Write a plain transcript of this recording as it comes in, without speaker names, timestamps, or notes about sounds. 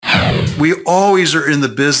we always are in the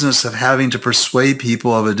business of having to persuade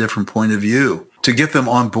people of a different point of view to get them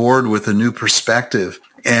on board with a new perspective.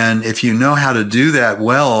 And if you know how to do that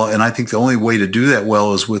well, and I think the only way to do that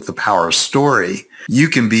well is with the power of story, you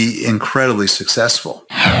can be incredibly successful.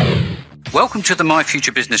 Welcome to the My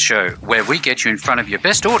Future Business Show, where we get you in front of your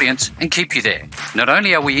best audience and keep you there. Not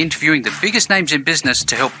only are we interviewing the biggest names in business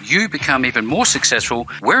to help you become even more successful,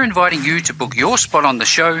 we're inviting you to book your spot on the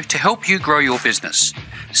show to help you grow your business.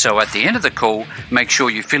 So at the end of the call, make sure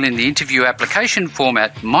you fill in the interview application form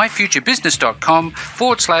at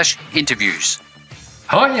myfuturebusiness.com/interviews.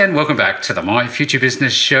 Hi and welcome back to the My Future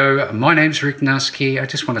Business Show. My name's Rick Nusky. I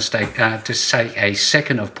just want to say a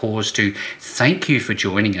second of pause to thank you for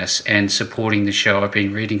joining us and supporting the show. I've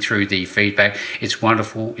been reading through the feedback. It's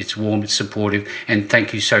wonderful, it's warm, it's supportive, and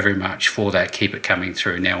thank you so very much for that. Keep it coming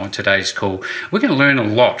through. Now on today's call, we're going to learn a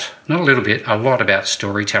lot, not a little bit, a lot about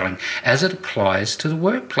storytelling as it applies to the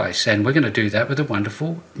workplace. And we're going to do that with the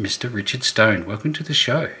wonderful Mr. Richard Stone. Welcome to the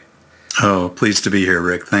show. Oh, pleased to be here,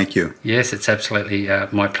 Rick. Thank you. Yes, it's absolutely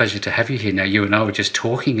my pleasure to have you here. Now, you and I were just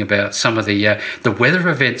talking about some of the weather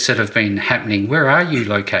events that have been happening. Where are you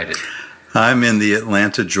located? I'm in the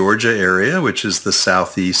Atlanta, Georgia area, which is the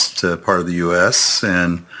southeast part of the U.S.,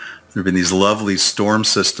 and there have been these lovely storm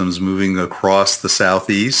systems moving across the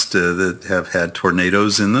southeast that have had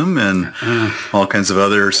tornadoes in them and all kinds of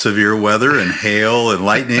other severe weather and hail and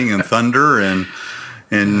lightning and thunder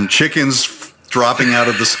and chickens dropping out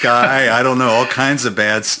of the sky. I don't know, all kinds of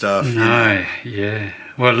bad stuff. No, yeah.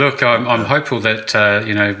 Well, look, I'm hopeful that,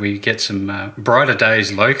 we get some brighter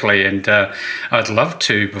days locally, and I'd love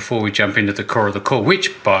to, before we jump into the core of the call,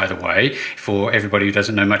 which, by the way, for everybody who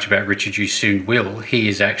doesn't know much about Richard, you soon will. He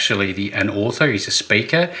is actually an author, he's a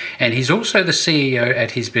speaker, and he's also the CEO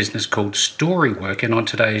at his business called Storywork. And on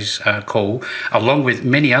today's call, along with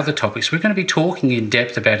many other topics, we're going to be talking in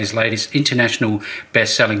depth about his latest international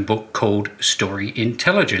best-selling book called Story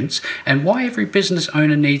Intelligence, and why every business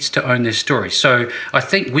owner needs to own their story. So I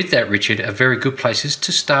think with that, Richard, a very good place is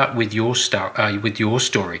to start with your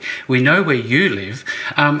story. We know where you live.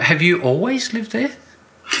 Have you always lived there?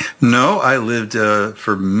 No, I lived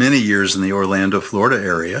for many years in the Orlando, Florida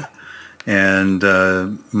area. And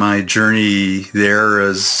my journey there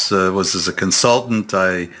was as a consultant.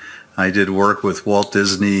 I did work with Walt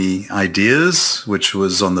Disney Ideas, which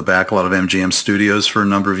was on the backlot of MGM Studios for a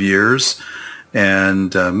number of years,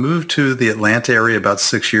 and moved to the Atlanta area about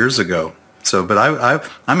 6 years ago. So, but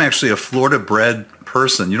I'm actually a Florida-bred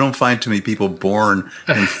person. You don't find too many people born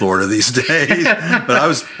in Florida these days.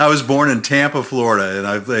 But I was born in Tampa, Florida, and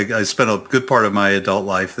I spent a good part of my adult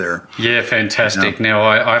life there. Yeah, fantastic. Yeah. Now,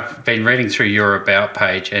 I've been reading through your About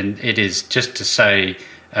page, and it is, just to say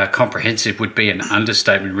comprehensive would be an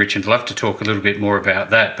understatement, Richard. I'd love to talk a little bit more about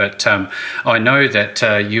that. But I know that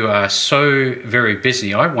you are so very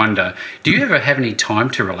busy. I wonder, do you ever have any time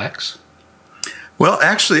to relax? Well,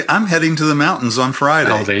 actually, I'm heading to the mountains on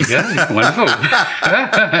Friday. Oh, there you go. Wonderful.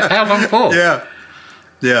 How long for?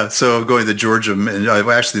 Yeah. So I'm going to Georgia,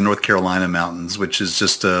 actually the North Carolina mountains, which is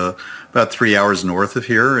just about 3 hours north of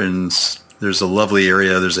here. And there's a lovely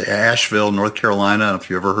area. There's Asheville, North Carolina. I don't know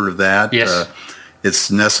if you ever heard of that. Yes.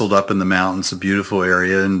 It's nestled up in the mountains, a beautiful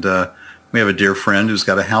area. And we have a dear friend who's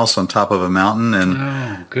got a house on top of a mountain, and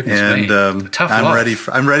tough I'm life.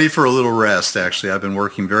 I'm ready for a little rest. Actually, I've been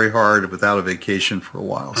working very hard without a vacation for a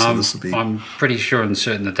while, so this will be. I'm pretty sure and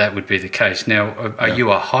certain that would be the case. Now, are you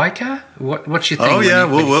a hiker? What's your thing? Oh yeah,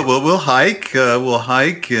 we'll hike. We'll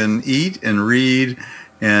hike and eat and read,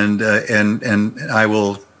 and I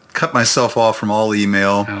will cut myself off from all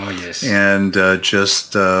email. Oh yes, and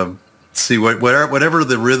just see whatever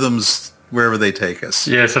the rhythms, wherever they take us.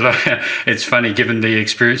 Yes, it's funny, given the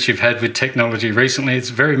experience you've had with technology recently, it's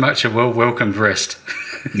very much a well-welcomed rest.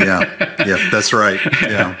 Yeah, that's right.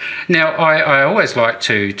 Yeah. Now, I always like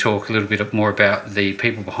to talk a little bit more about the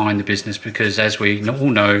people behind the business, because as we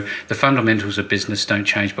all know, the fundamentals of business don't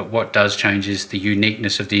change, but what does change is the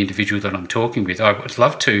uniqueness of the individual that I'm talking with. I would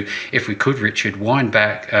love to, if we could, Richard, wind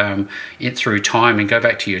back through time and go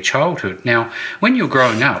back to your childhood. Now, when you were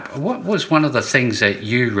growing up, what was one of the things that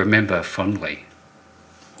you remember fondly?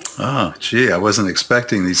 Oh, gee, I wasn't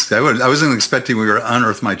expecting these. I wasn't expecting we were to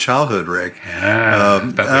unearth my childhood, Rick.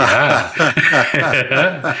 But we are.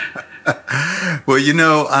 Well,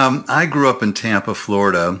 I grew up in Tampa,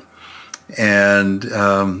 Florida, and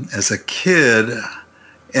as a kid,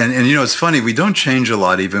 and it's funny, we don't change a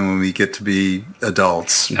lot even when we get to be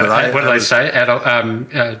adults. But what do they say? Adult,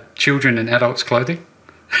 children in adults' clothing?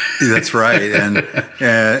 That's right. And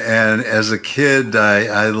as a kid,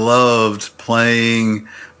 I loved playing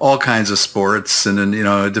all kinds of sports, and then,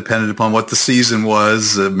 it depended upon what the season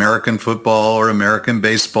was, American football or American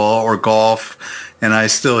baseball or golf. And I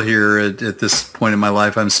still here at this point in my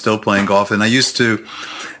life, I'm still playing golf. And I used to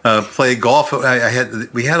play golf.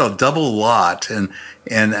 We had a double lot, and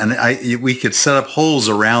we could set up holes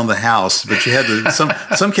around the house, but you had to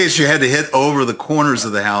some cases you had to hit over the corners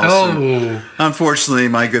of the house. Oh. Unfortunately,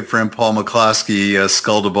 my good friend Paul McCloskey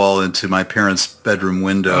sculled a ball into my parents' bedroom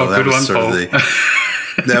window. That was Paul.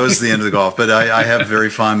 That was the end of the golf. But I have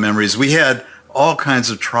very fond memories. We had all kinds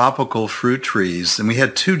of tropical fruit trees, and we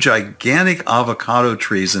had 2 gigantic avocado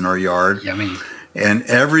trees in our yard. Yummy. And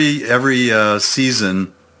every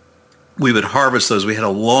season, we would harvest those. We had a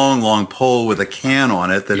long pole with a can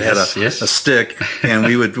on it that had a stick, and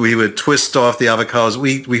we would twist off the avocados.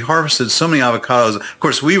 We harvested so many avocados. Of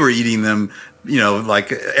course, we were eating them,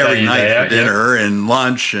 like every night for dinner and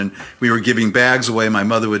lunch, and we were giving bags away. My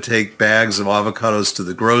mother would take bags of avocados to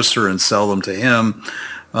the grocer and sell them to him.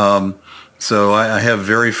 So I have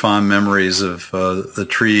very fond memories of the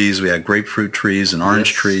trees. We had grapefruit trees and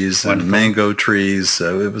orange trees and mango trees.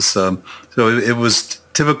 So it was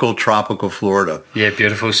typical tropical Florida. Yeah,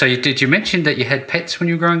 beautiful. So did you mention that you had pets when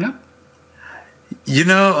you were growing up?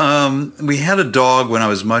 We had a dog when I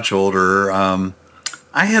was much older.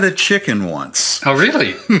 I had a chicken once. Oh,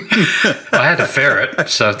 really? I had a ferret,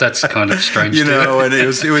 so that's kind of strange. And it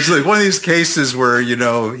was like one of these cases where,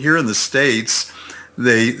 here in the States,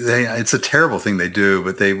 it's a terrible thing they do,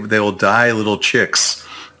 but they will dye little chicks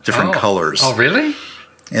different colors. Oh, really?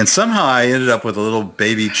 And somehow I ended up with a little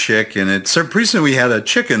baby chick, and pretty soon we had a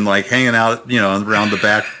chicken like hanging out, around the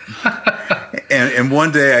back. and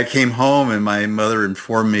one day I came home, and my mother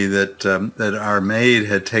informed me that our maid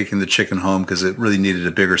had taken the chicken home because it really needed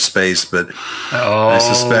a bigger space. But I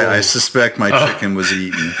suspect my chicken was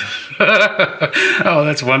eaten. Oh,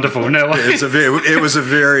 that's wonderful. No, it was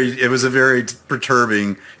a very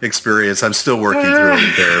perturbing experience. I'm still working through it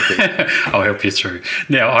in therapy. I'll help you through.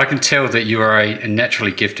 Now, I can tell that you are a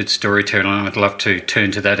naturally gifted storyteller, and I'd love to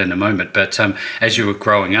turn to that in a moment. But as you were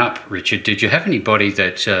growing up, Richard, did you have anybody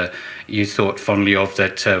that you thought fondly of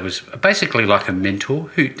that was basically like a mentor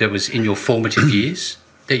that was in your formative years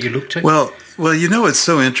that you looked at? Well, it's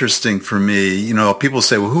so interesting for me. People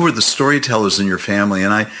say, well, who are the storytellers in your family?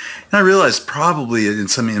 And I realized probably in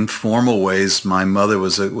some informal ways, my mother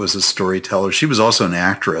was a storyteller. She was also an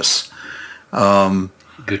actress.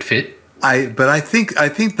 Good fit. But I think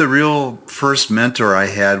the real first mentor I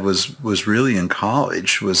had was really in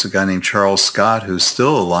college. Was a guy named Charles Scott, who's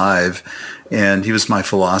still alive, and he was my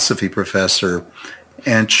philosophy professor.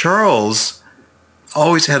 And Charles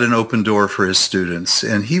always had an open door for his students,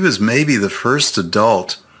 and he was maybe the first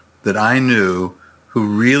adult that I knew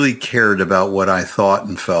who really cared about what I thought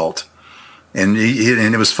and felt. And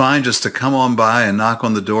it was fine just to come on by and knock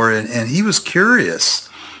on the door, and he was curious.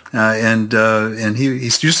 And he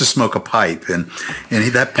used to smoke a pipe, and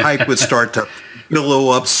that pipe would start to billow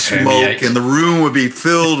up smoke, and the room would be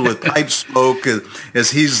filled with pipe smoke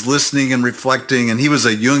as he's listening and reflecting. And he was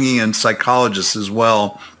a Jungian psychologist as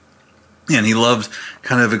well, and he loved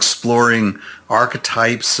kind of exploring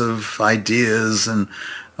archetypes of ideas. And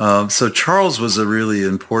so Charles was a really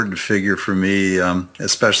important figure for me,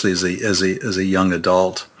 especially as a young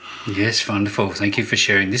adult. Yes, wonderful. Thank you for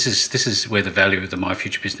sharing. This is where the value of the My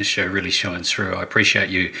Future Business Show really shines through. I appreciate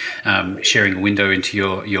you sharing a window into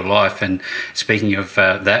your life. And speaking of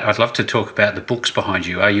that, I'd love to talk about the books behind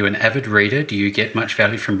you. Are you an avid reader? Do you get much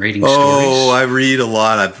value from reading stories? Oh, I read a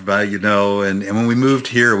lot. And when we moved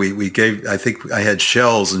here, I think I had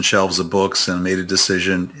shelves and shelves of books, and made a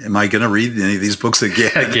decision: am I going to read any of these books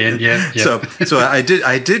again? Yeah. So I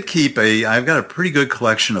did keep I've got a pretty good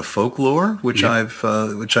collection of folklore, which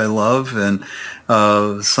I love, and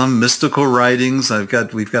some mystical writings.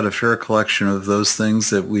 We've got a fair collection of those things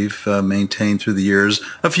that we've maintained through the years.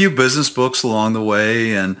 A few business books along the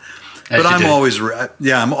way, but I'm always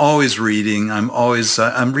reading.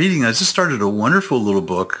 I'm reading. I just started a wonderful little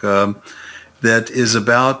book that is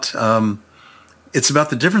about it's about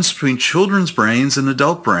the difference between children's brains and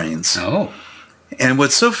adult brains. Oh. And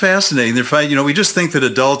what's so fascinating, we just think that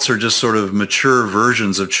adults are just sort of mature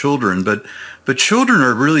versions of children, but children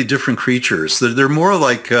are really different creatures. They're more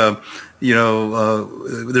like, there's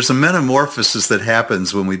a metamorphosis that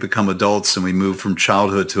happens when we become adults and we move from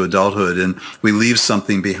childhood to adulthood, and we leave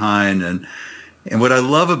something behind. And what I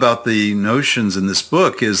love about the notions in this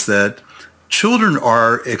book is that children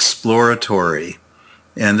are exploratory.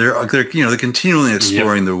 And they're continually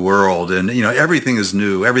exploring the world, and everything is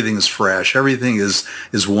new, everything is fresh, everything is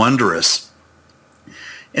wondrous.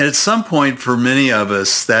 And at some point, for many of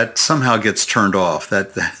us, that somehow gets turned off,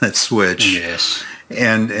 that switch. Yes.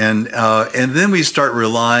 And then we start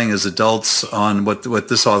relying as adults on what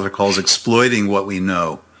this author calls exploiting what we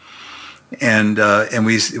know. And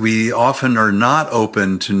we often are not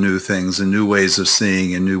open to new things and new ways of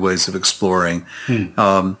seeing and new ways of exploring.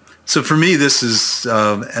 So for me, this is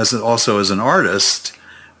also as an artist,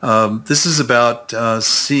 this is about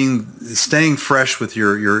staying fresh with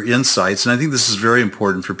your insights, and I think this is very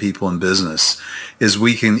important for people in business. Is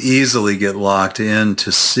we can easily get locked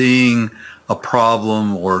into seeing a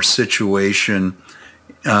problem or situation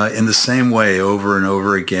in the same way over and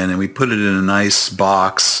over again, and we put it in a nice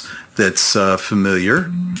box that's familiar.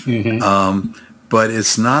 But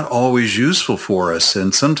it's not always useful for us,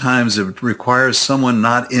 and sometimes it requires someone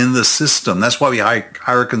not in the system. That's why we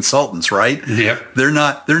hire consultants, right? Yep. They're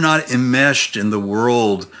not enmeshed in the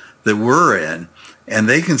world that we're in, and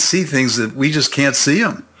they can see things that we just can't see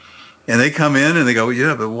them. And they come in and they go,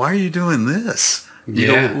 "Yeah, but why are you doing this?" You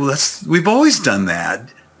go, "Well, we've always done that,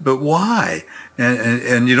 but why?"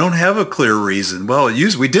 And you don't have a clear reason. Well,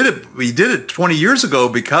 we did it 20 years ago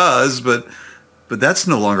because, but that's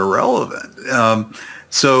no longer relevant.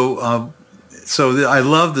 So I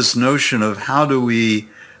love this notion of how do we,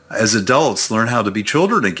 as adults, learn how to be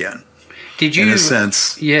children again. Did you, in a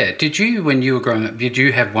sense? Yeah. Did you, when you were growing up, did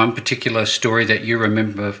you have one particular story that you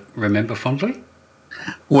remember fondly?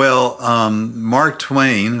 Well, Mark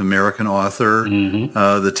Twain, American author,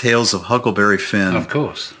 The Tales of Huckleberry Finn. Of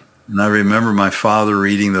course. And I remember my father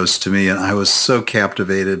reading those to me, and I was so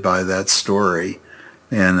captivated by that story.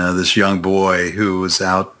 And this young boy who was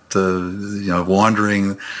out,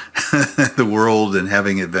 wandering the world and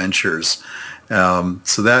having adventures.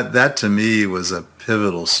 So that to me was a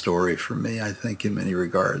pivotal story for me, I think, in many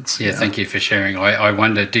regards. Yeah, thank you for sharing. I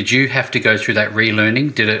wonder, did you have to go through that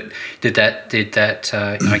relearning? Did that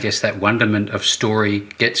I guess that wonderment of story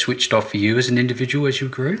get switched off for you as an individual as you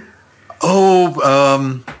grew?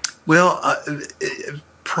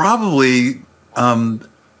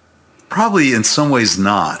 Probably in some ways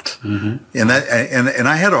not, and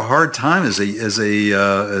I had a hard time as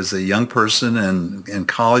a young person and in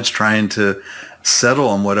college trying to settle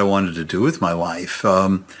on what I wanted to do with my life.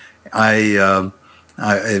 I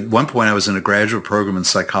at one point I was in a graduate program in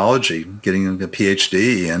psychology, getting a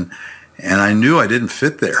PhD, and I knew I didn't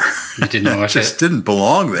fit there. You didn't know I just didn't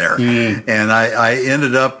belong there. And I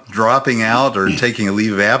ended up dropping out or taking a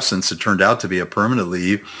leave of absence. It turned out to be a permanent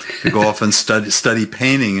leave to go off and study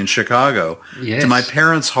painting in Chicago. Yes. To my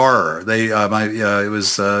parents' horror, my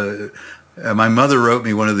mother wrote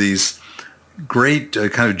me one of these great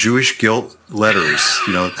kind of Jewish guilt letters.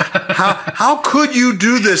 How could you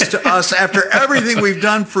do this to us after everything we've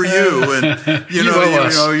done for you? And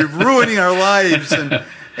you're ruining our lives.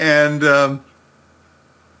 And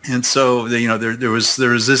so there was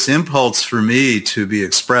this impulse for me to be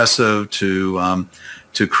expressive, to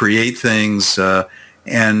create things,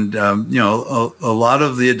 and a lot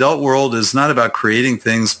of the adult world is not about creating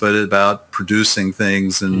things, but about producing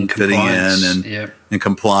things and fitting in and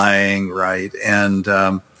complying, right? And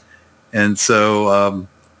so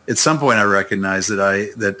at some point I recognized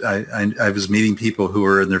that I was meeting people who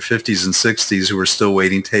were in their 50s and 60s who were still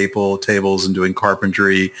waiting tables and doing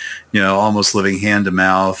carpentry, almost living hand to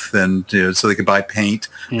mouth, and so they could buy paint.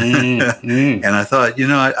 And I thought,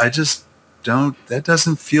 I just don't. That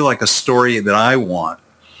doesn't feel like a story that I want.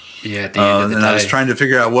 Yeah. At the end of the day. I was trying to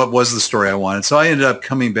figure out what was the story I wanted. So I ended up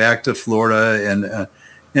coming back to Florida,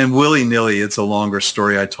 and willy-nilly, it's a longer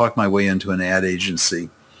story. I talked my way into an ad agency.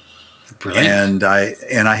 Brilliant.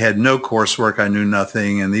 And I had no coursework. I knew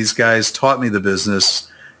nothing. And these guys taught me the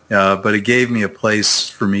business, but it gave me a place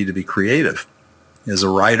for me to be creative as a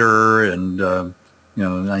writer. And,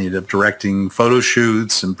 I ended up directing photo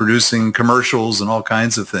shoots and producing commercials and all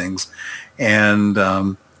kinds of things. And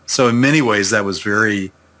so in many ways, that was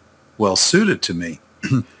very well suited to me.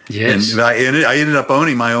 Yes. And I ended up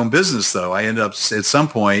owning my own business, though. I ended up at some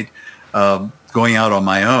point going out on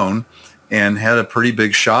my own, and had a pretty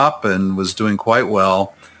big shop and was doing quite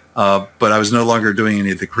well, but I was no longer doing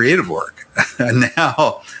any of the creative work. And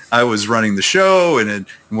now I was running the show and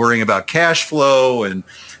worrying about cash flow and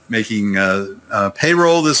making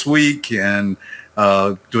payroll this week and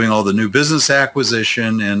doing all the new business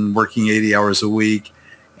acquisition and working 80 hours a week.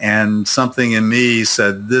 And something in me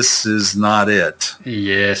said, this is not it.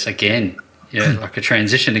 Yes, again. Yeah, like a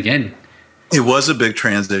transition again. It was a big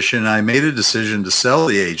transition. I made a decision to sell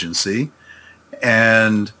the agency.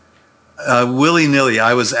 And willy-nilly.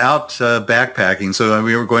 I was out backpacking, so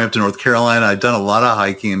we were going up to North Carolina. I'd done a lot of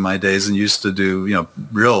hiking in my days and used to do,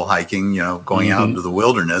 real hiking, going out into the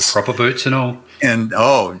wilderness. Proper boots and all. And,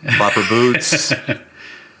 proper boots.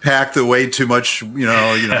 Packed way too much,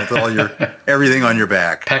 with all everything on your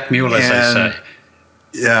back. Pack mule, as they say.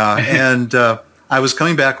 Yeah, and I was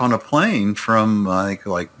coming back on a plane from, I think,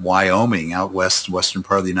 like Wyoming, out western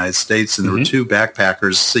part of the United States, and there were two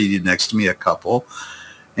backpackers seated next to me, a couple.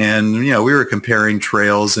 And, we were comparing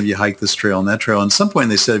trails, and you hike this trail and that trail. And at some point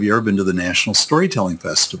they said, have you ever been to the National Storytelling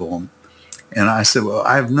Festival? And I said, well,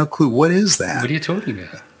 I have no clue. What is that? What are you talking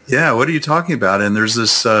about? Yeah, what are you talking about? And there's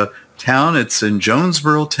this town, it's in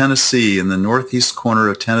Jonesboro, Tennessee, in the northeast corner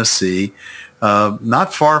of Tennessee,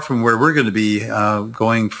 not far from where we're going to be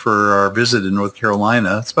going for our visit in North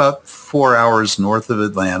Carolina. It's about 4 hours north of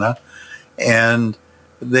Atlanta. And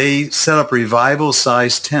they set up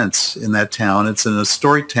revival-sized tents in that town. It's an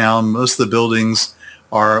historic town. Most of the buildings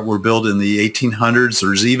were built in the 1800s.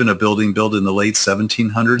 There's even a building built in the late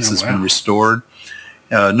 1700s that's been restored.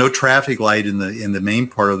 No traffic light in the main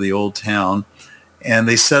part of the old town. And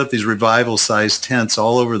they set up these revival-sized tents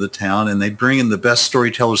all over the town, and they bring in the best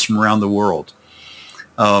storytellers from around the world.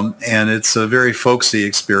 And it's a very folksy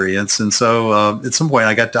experience. And so at some point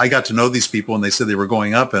I got to know these people, and they said they were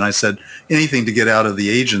going up, and I said anything to get out of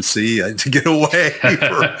the agency, to get away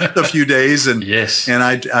for a few days. And yes. And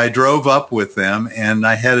I drove up with them, and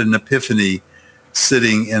I had an epiphany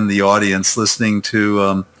sitting in the audience listening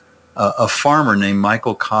to a farmer named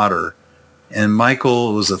Michael Cotter. And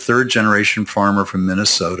Michael was a third-generation farmer from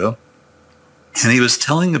Minnesota, and he was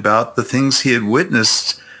telling about the things he had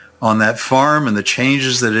witnessed on that farm and the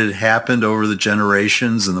changes that had happened over the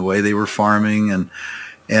generations and the way they were farming, and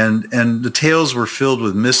the tales were filled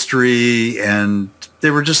with mystery, and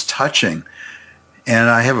they were just touching. And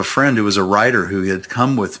I have a friend who was a writer who had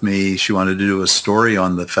come with me. She wanted to do a story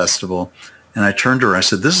on the festival, and I turned to her. I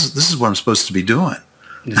said, "This is what I'm supposed to be doing."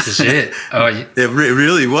 This is it. Oh, It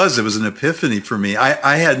really was. It was an epiphany for me.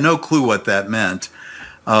 I had no clue what that meant,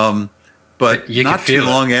 but not too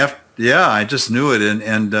long after. Yeah, I just knew it,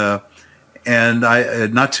 and I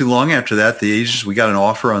not too long after that, we got an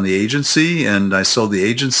offer on the agency, and I sold the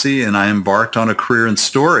agency, and I embarked on a career in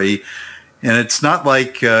story. And it's not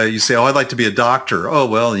like you say, "Oh, I'd like to be a doctor." Oh,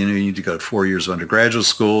 well, you need to go to 4 years of undergraduate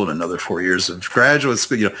school and another 4 years of graduate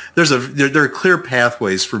school. There are clear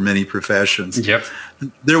pathways for many professions. Yep.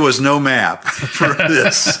 There was no map for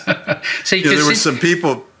this. See, there were some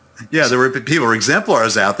people. Yeah, there were people,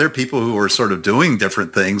 exemplars out there, people who were sort of doing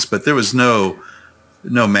different things, but there was no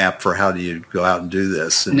map for how do you go out and do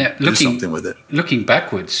this and do something with it. Looking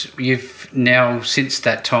backwards, you've now, since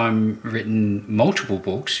that time, written multiple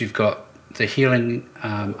books. You've got The Healing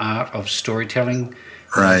Art of Storytelling,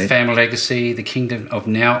 right. Family Legacy, The Kingdom of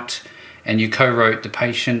Nout, and you co-wrote The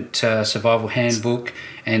Patient Survival Handbook,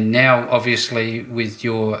 and now, obviously, with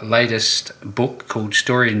your latest book called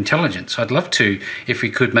Story Intelligence. I'd love to, if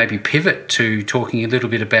we could, maybe pivot to talking a little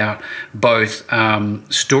bit about both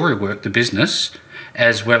Storywork, the business,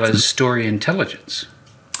 as well as Story Intelligence.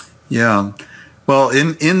 Yeah. Well,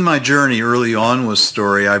 in my journey early on with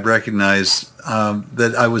story, I recognized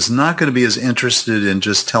that I was not going to be as interested in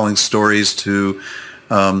just telling stories to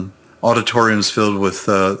auditoriums filled with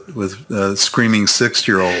screaming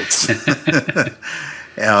 6-year-olds.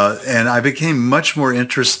 And I became much more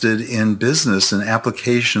interested in business and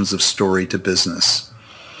applications of story to business.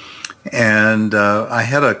 And I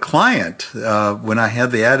had a client when I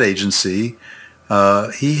had the ad agency.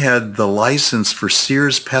 He had the license for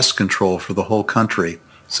Sears Pest Control for the whole country.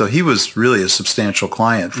 So he was really a substantial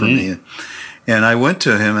client for me. And I went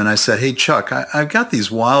to him and I said, "Hey, Chuck, I've got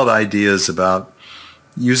these wild ideas about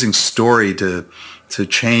using story to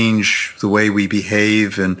change the way we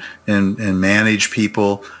behave and manage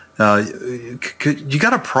people. You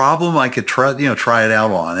got a problem I could try it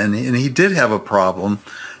out on?" And he did have a problem.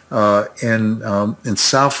 In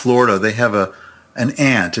South Florida, they have an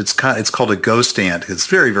ant. It's called a ghost ant. It's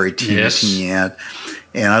very, very teeny ant.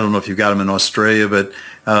 And I don't know if you've got them in Australia, but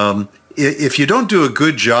if you don't do a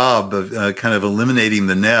good job of kind of eliminating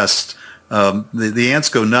the nest, the ants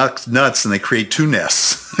go nuts and they create two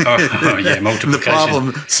nests. Multiplication. The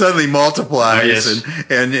problem suddenly multiplies,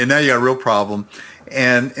 and now you got a real problem.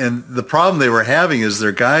 And the problem they were having is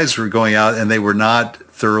their guys were going out and they were not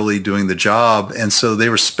thoroughly doing the job, and so they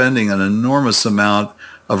were spending an enormous amount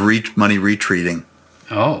of money retreating.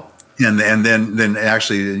 Oh. And then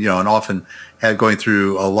actually, and often going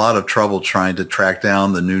through a lot of trouble trying to track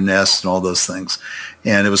down the new nests and all those things.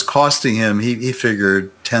 And it was costing him, he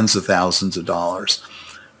figured, tens of thousands of dollars.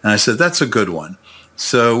 And I said, that's a good one.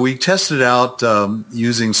 So we tested out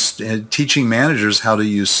teaching managers how to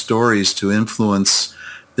use stories to influence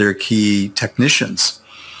their key technicians.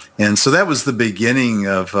 And so that was the beginning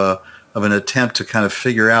of an attempt to kind of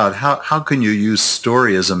figure out how can you use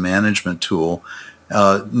story as a management tool.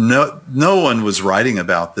 No one was writing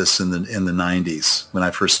about this in the 90s. When I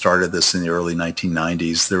first started this in the early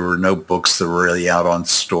 1990s, there were no books that were really out on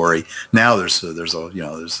story. Now there's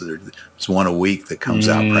one a week that comes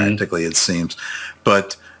out practically, it seems.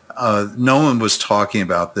 But no one was talking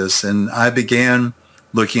about this, and I began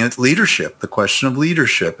looking at leadership, the question of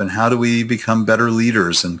leadership, and how do we become better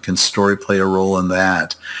leaders, and can story play a role in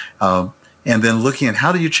that? And then looking at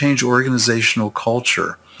how do you change organizational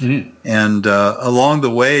culture? And along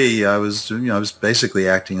the way, I was basically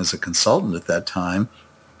acting as a consultant at that time.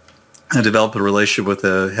 I developed a relationship with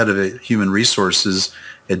the head of human resources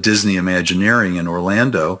at Disney Imagineering in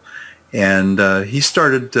Orlando, and he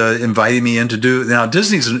started inviting me in to do. Now,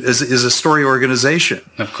 Disney is a story organization,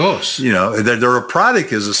 of course. Their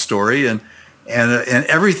product is a story, and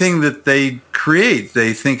everything that they create,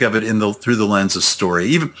 they think of it through the lens of story.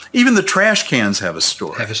 Even the trash cans have a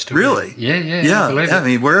story. Really? Yeah. I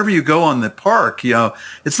mean, wherever you go on the park,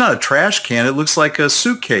 it's not a trash can. It looks like a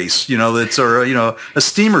suitcase. That's a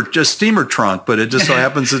steamer trunk, but it just so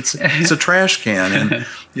happens it's a trash can.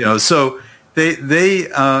 And so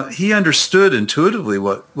he understood intuitively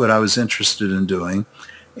what I was interested in doing.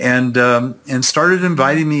 And started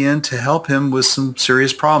inviting me in to help him with some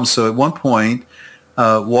serious problems. So at one point,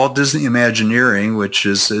 Walt Disney Imagineering, which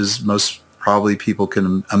is, as most probably people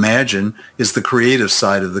can imagine, is the creative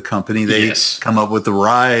side of the company. They come up with the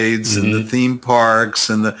rides and the theme parks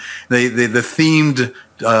and the themed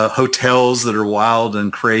hotels that are wild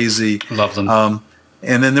and crazy. Love them.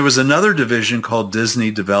 And then there was another division called Disney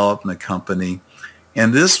Development Company,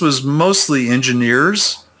 and this was mostly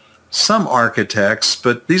engineers, some architects,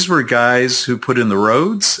 but these were guys who put in the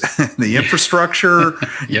roads, the infrastructure,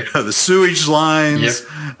 the sewage lines,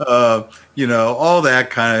 all that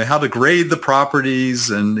kind of, how to grade the properties,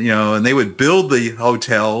 and they would build the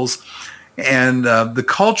hotels. And the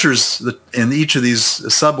cultures in each of these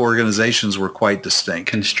sub-organizations were quite distinct.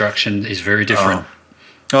 Construction is very different.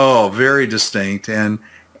 Very distinct. And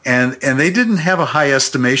they didn't have a high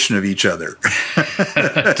estimation of each other,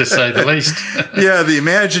 to say the least. The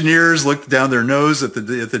Imagineers looked down their nose at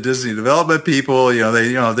the Disney Development people.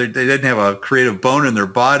 They didn't have a creative bone in their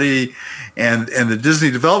body, and the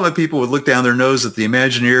Disney Development people would look down their nose at the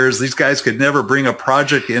Imagineers. These guys could never bring a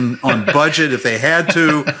project in on budget if they had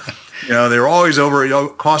to. They were always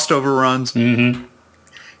cost overruns. Mm-hmm.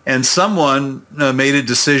 And someone made a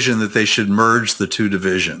decision that they should merge the two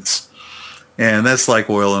divisions. And that's like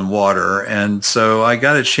oil and water. And so I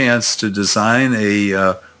got a chance to design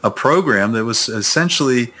a program that was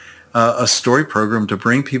essentially a story program to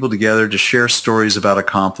bring people together to share stories about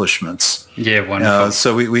accomplishments. Yeah, wonderful.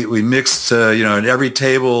 So we mixed, at every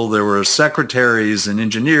table there were secretaries and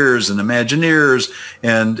engineers and Imagineers,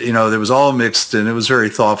 and, there was all mixed, and it was very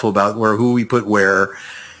thoughtful about who we put where.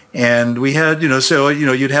 And we had,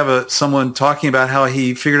 you'd have someone talking about how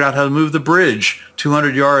he figured out how to move the bridge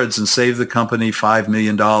 200 yards and save the company $5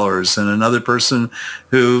 million. And another person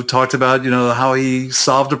who talked about, how he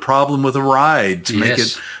solved a problem with a ride to make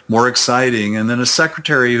it more exciting. And then a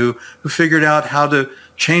secretary who figured out how to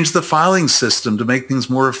change the filing system to make things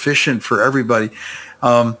more efficient for everybody.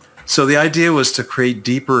 So the idea was to create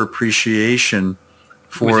deeper appreciation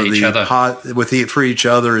for for each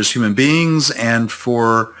other as human beings, and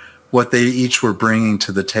for what they each were bringing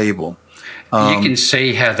to the table. You can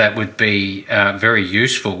see how that would be very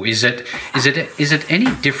useful. Is it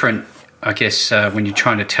any different, I guess, when you're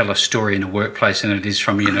trying to tell a story in a workplace than it is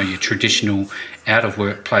from your traditional out of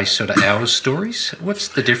workplace sort of hours stories? What's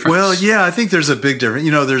the difference? Well, yeah, I think there's a big difference.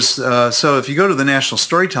 There's so if you go to the National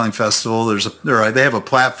Storytelling Festival, they have a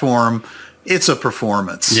platform. It's a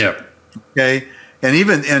performance. Yeah. Okay. And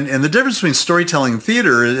even and the difference between storytelling and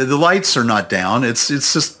theater, the lights are not down. It's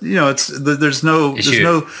just there's no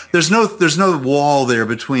wall there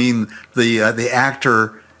between the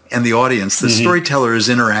actor and the audience. The storyteller is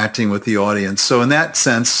interacting with the audience. So in that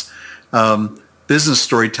sense, business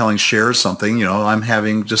storytelling shares something. I'm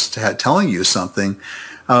telling you something.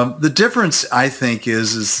 The difference, I think,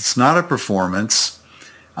 is it's not a performance.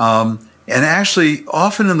 And actually,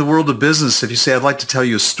 often in the world of business, if you say, "I'd like to tell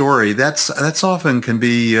you a story," that's often can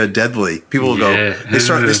be deadly. People will go, they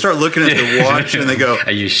start looking at the watch and they go,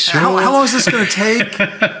 "Are you sure? How long is this going to take?"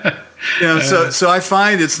 So I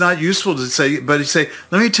find it's not useful to say, but you say,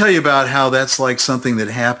 "Let me tell you about how that's like something that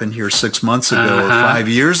happened here 6 months ago or 5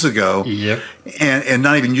 years ago," Yep. and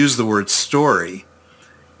not even use the word story.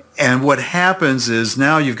 And what happens is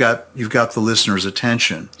now you've got the listener's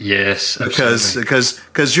attention. Yes,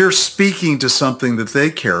 because you're speaking to something that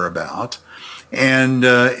they care about, and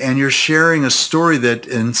you're sharing a story that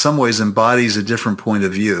in some ways embodies a different point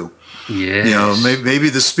of view. Yes. You know, maybe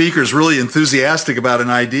the speaker's really enthusiastic about an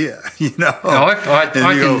idea. You know, I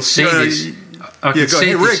can see this. I can see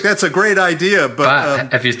hey, Rick, that's a great idea,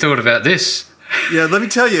 but have you thought about this? Yeah, let me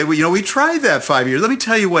tell you, we tried that 5 years. Let me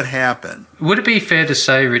tell you what happened. Would it be fair to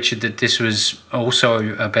say, Richard, that this was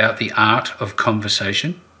also about the art of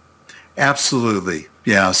conversation? Absolutely.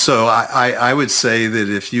 Yeah. So I would say that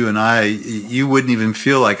if you wouldn't even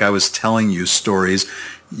feel like I was telling you stories.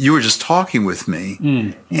 You were just talking with me.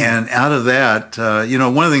 And out of that,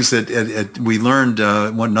 one of the things that we learned,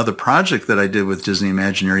 another project that I did with Disney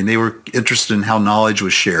Imagineering, they were interested in how knowledge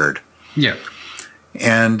was shared. Yeah.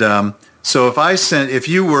 And so if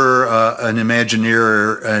you were an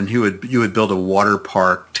Imagineer and you had built a water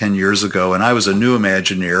park 10 years ago, and I was a new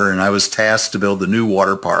Imagineer and I was tasked to build the new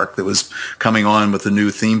water park that was coming on with the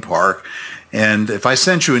new theme park, and if I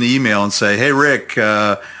sent you an email and say, hey, Rick,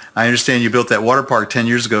 I understand you built that water park 10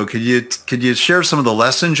 years ago. Could you share some of the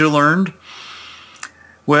lessons you learned?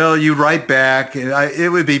 Well, you'd write back.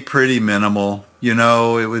 It would be pretty minimal.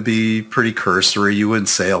 It would be pretty cursory. You wouldn't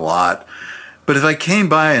say a lot. But if I came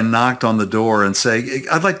by and knocked on the door and say,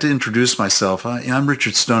 I'd like to introduce myself. I'm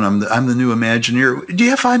Richard Stone. I'm the new Imagineer. Do you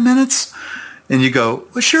have 5 minutes? And you go,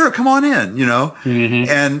 well, sure, come on in,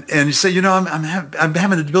 and you say, I'm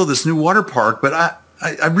having to build this new water park, but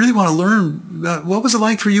I really want to learn what was it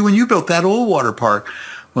like for you when you built that old water park.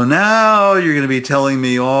 Well, now you're going to be telling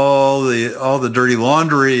me all the dirty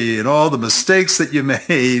laundry and all the mistakes that you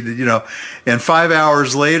made, and 5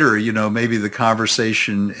 hours later, maybe the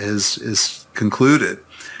conversation is concluded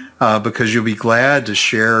because you'll be glad to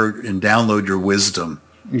share and download your wisdom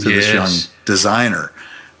to this young designer.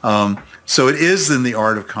 So it is in the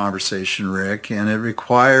art of conversation, Rick, and it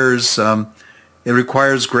requires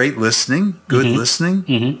great listening, good listening.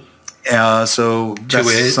 Mm-hmm. So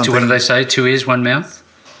that's what do they say? 2 ears, 1 mouth.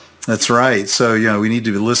 That's right. So we need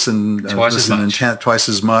to listen twice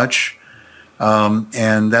as much,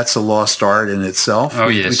 and that's a lost art in itself. Oh,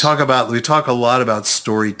 yes. We talk a lot about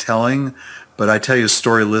storytelling, but I tell you,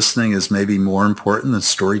 story listening is maybe more important than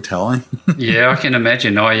storytelling. Yeah, I can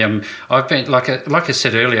imagine. I've been like I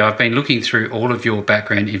said earlier. I've been looking through all of your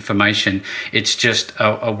background information. It's just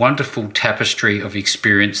a wonderful tapestry of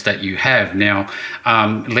experience that you have now.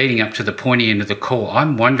 Leading up to the pointy end of the call,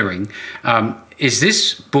 I'm wondering. Is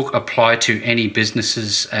this book apply to any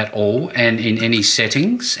businesses at all and in any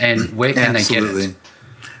settings? And where can they get it?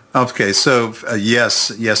 Okay, so yes,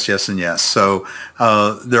 and yes. So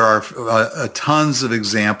there are tons of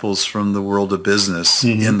examples from the world of business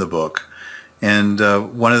in the book. And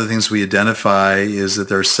one of the things we identify is that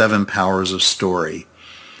there are 7 powers of story.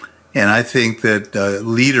 And I think that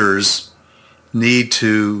leaders need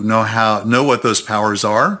to know what those powers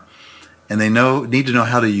are, and they need to know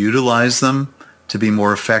how to utilize them to be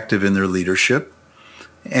more effective in their leadership.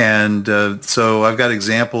 And so I've got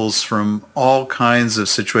examples from all kinds of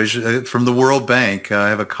situations. From the World Bank, I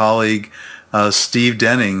have a colleague, Steve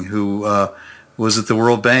Denning, who was at the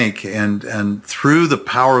World Bank, and through the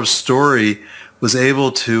power of story was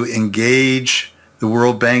able to engage the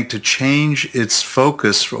World Bank to change its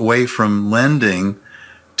focus away from lending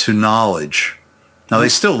to knowledge. Now, they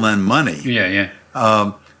still lend money. Yeah.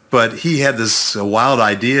 But he had this wild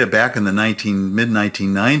idea back in the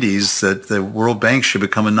mid-1990s that the World Bank should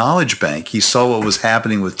become a knowledge bank. He saw what was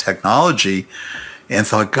happening with technology and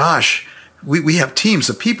thought, gosh, we have teams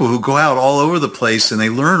of people who go out all over the place and they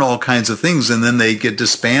learn all kinds of things, and then they get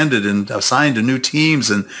disbanded and assigned to new teams,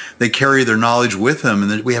 and they carry their knowledge with them,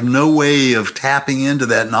 and we have no way of tapping into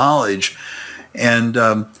that knowledge. And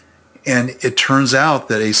it turns out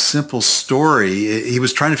that a simple story, he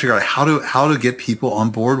was trying to figure out how to get people on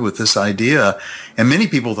board with this idea. And many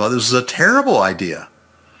people thought this was a terrible idea.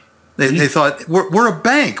 They thought, we're a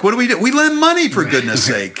bank. What do we do? We lend money, for goodness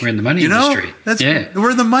sake. We're in the money industry. We're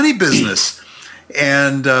in the money business.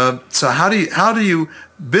 And so how do you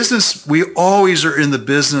business, we always are in the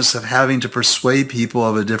business of having to persuade people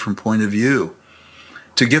of a different point of view,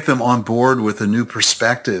 to get them on board with a new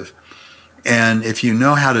perspective. And if you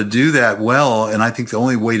know how to do that well, and I think the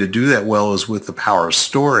only way to do that well is with the power of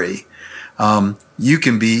story, you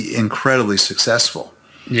can be incredibly successful.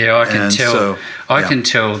 Yeah, I can tell. I can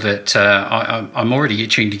tell that I'm already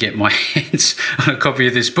itching to get my hands on a copy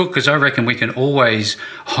of this book, because I reckon we can always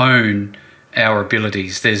hone our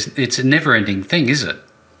abilities. It's a never-ending thing, is it?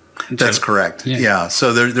 That's correct. Yeah.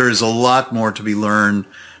 So there is a lot more to be learned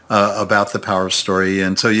about the power of story.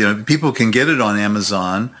 And so, people can get it on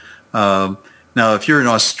Amazon. Now, if you're in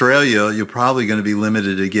Australia, you're probably going to be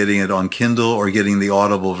limited to getting it on Kindle or getting the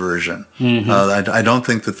Audible version. I don't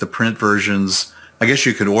think that the print versions, I guess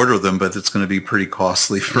you could order them, but it's going to be pretty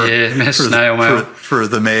costly for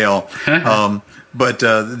the mail. But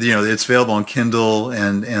it's available on Kindle,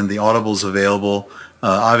 and the Audible's available.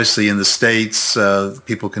 Obviously, in the States,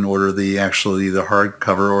 people can order the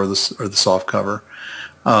hardcover or the soft cover.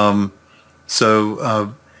 And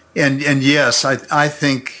yes, I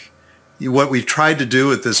think what we've tried to do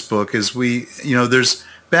with this book is there's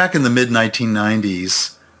back in the mid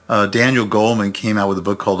 1990s, Daniel Goleman came out with a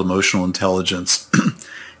book called Emotional Intelligence.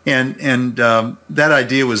 and that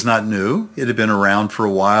idea was not new. It had been around for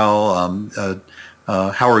a while.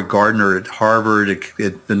 Howard Gardner at Harvard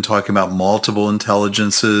had been talking about multiple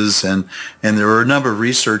intelligences, and there were a number of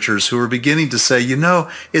researchers who were beginning to say,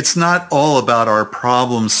 it's not all about our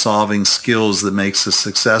problem-solving skills that makes us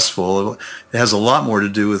successful. It has a lot more to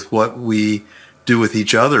do with what we do with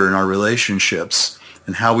each other in our relationships,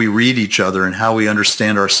 and how we read each other, and how we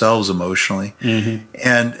understand ourselves emotionally. And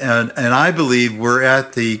I believe we're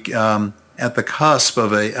at the cusp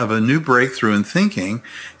of a new breakthrough in thinking,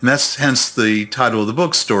 and that's hence the title of the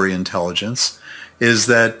book, Story Intelligence, is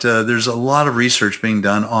that there's a lot of research being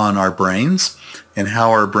done on our brains and how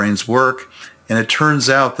our brains work, and it turns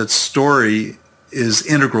out that story is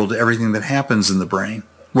integral to everything that happens in the brain.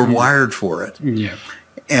 We're wired for it. Yeah.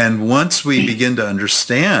 And once we begin to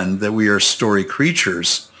understand that we are story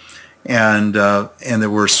creatures, and that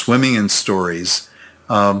we're swimming in stories,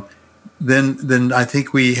 then I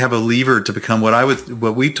think we have a lever to become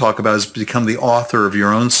what we talk about is become the author of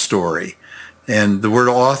your own story. And the word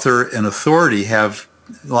author and authority have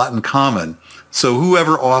a lot in common. So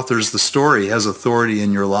whoever authors the story has authority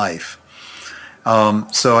in your life.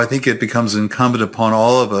 So I think it becomes incumbent upon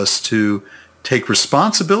all of us to take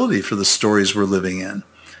responsibility for the stories we're living in.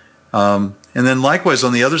 And then likewise,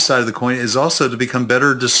 on the other side of the coin is also to become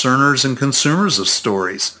better discerners and consumers of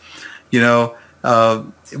stories. We have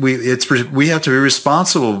to be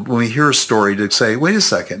responsible when we hear a story to say, wait a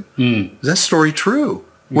second, is that story true?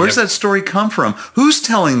 Where does that story come from? Who's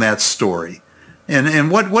telling that story? And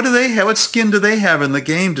what do they have? What skin do they have in the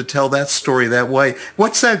game to tell that story that way?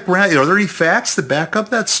 What's that ground? Are there any facts that back up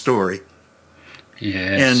that story?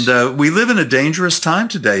 Yes. And we live in a dangerous time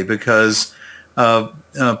today because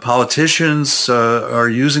politicians are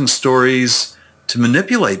using stories to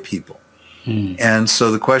manipulate people. And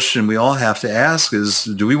so the question we all have to ask is,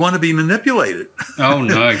 do we want to be manipulated? Oh,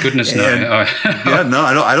 no, goodness, no.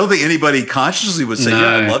 I don't think anybody consciously would say,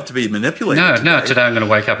 I'd love to be manipulated. No, today I'm going to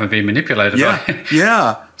wake up and be manipulated.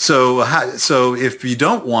 Yeah. So if you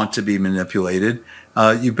don't want to be manipulated,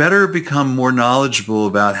 you better become more knowledgeable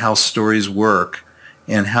about how stories work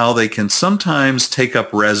and how they can sometimes take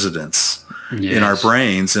up residence in our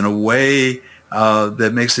brains in a way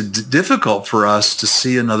that makes it difficult for us to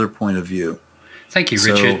see another point of view. Thank you,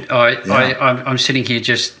 Richard. I'm sitting here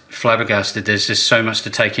just flabbergasted. There's just so much to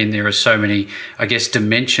take in. There are so many, I guess,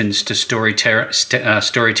 dimensions to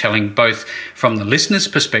storytelling, both from the listener's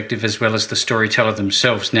perspective as well as the storyteller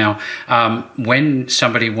themselves. Now, when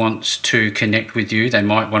somebody wants to connect with you, they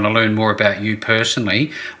might want to learn more about you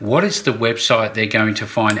personally. What is the website they're going to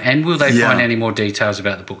find, and will they find any more details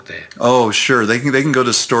about the book there? Oh, sure. They can go to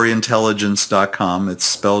storyintelligence.com. It's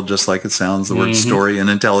spelled just like it sounds, the word story, and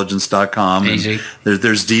intelligence.com. Easy.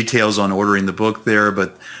 There's details on ordering the book there,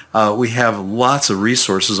 but we have lots of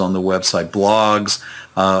resources on the website, blogs.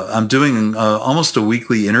 I'm doing almost a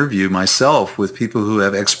weekly interview myself with people who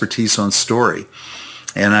have expertise on story.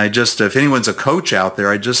 And if anyone's a coach out there,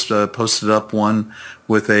 I just posted up one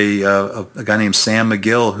with a guy named Sam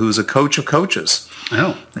McGill, who's a coach of coaches.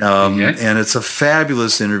 And it's a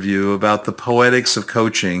fabulous interview about the poetics of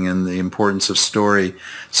coaching and the importance of story.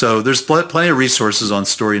 So there's plenty of resources on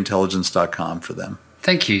storyintelligence.com for them.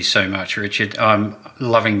 Thank you so much, Richard. I'm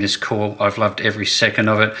loving this call. I've loved every second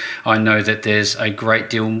of it. I know that there's a great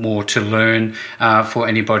deal more to learn for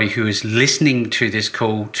anybody who is listening to this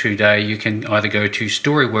call today. You can either go to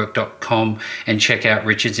storywork.com and check out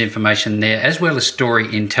Richard's information there, as well as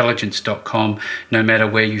storyintelligence.com. No matter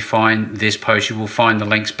where you find this post, you will find the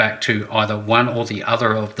links back to either one or the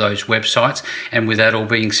other of those websites. And with that all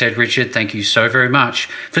being said, Richard, thank you so very much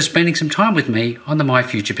for spending some time with me on the My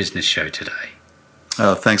Future Business show today.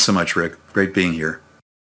 Thanks so much, Rick. Great being here.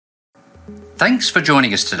 Thanks for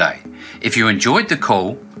joining us today. If you enjoyed the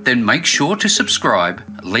call, then make sure to subscribe,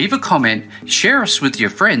 leave a comment, share us with your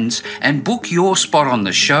friends, and book your spot on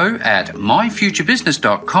the show at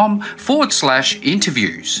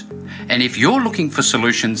myfuturebusiness.com/interviews. And if you're looking for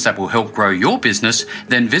solutions that will help grow your business,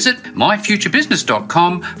 then visit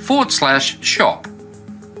myfuturebusiness.com/shop.